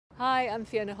Hi, I'm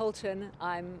Fiona Holton.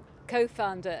 I'm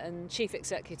co-founder and chief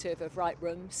executive of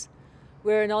RightRooms.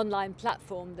 We're an online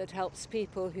platform that helps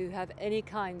people who have any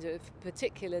kind of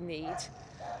particular need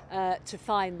to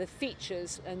find the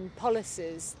features and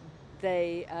policies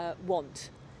they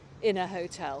want in a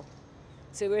hotel.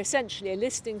 So we're essentially a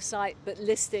listing site, but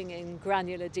listing in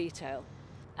granular detail.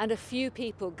 And a few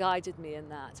people guided me in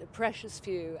that, a precious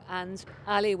few, and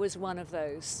Ali was one of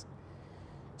those.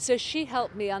 So she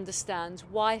helped me understand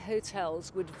why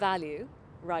hotels would value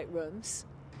RightRooms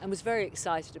and was very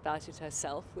excited about it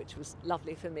herself, which was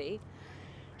lovely for me.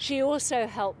 She also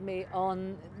helped me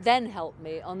on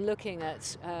looking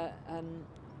at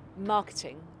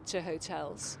marketing to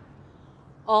hotels,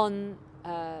 on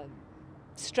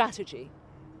strategy,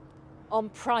 on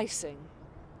pricing,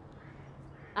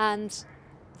 and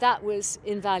that was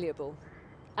invaluable,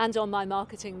 and on my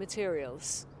marketing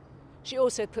materials. She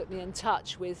also put me in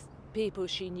touch with people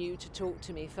she knew to talk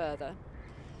to me further.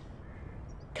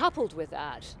 Coupled with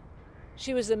that,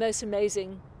 she was the most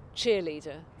amazing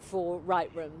cheerleader for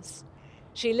RightRooms.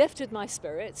 She lifted my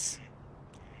spirits,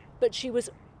 but she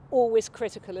was always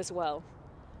critical as well.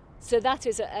 So that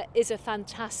is a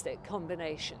fantastic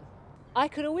combination. I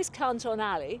could always count on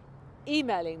Ali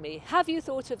emailing me, have you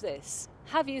thought of this?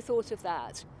 Have you thought of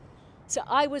that? So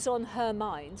I was on her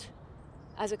mind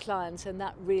as a client, and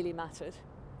that really mattered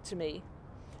to me.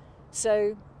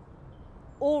 So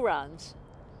all round,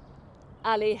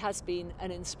 Ali has been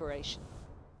an inspiration.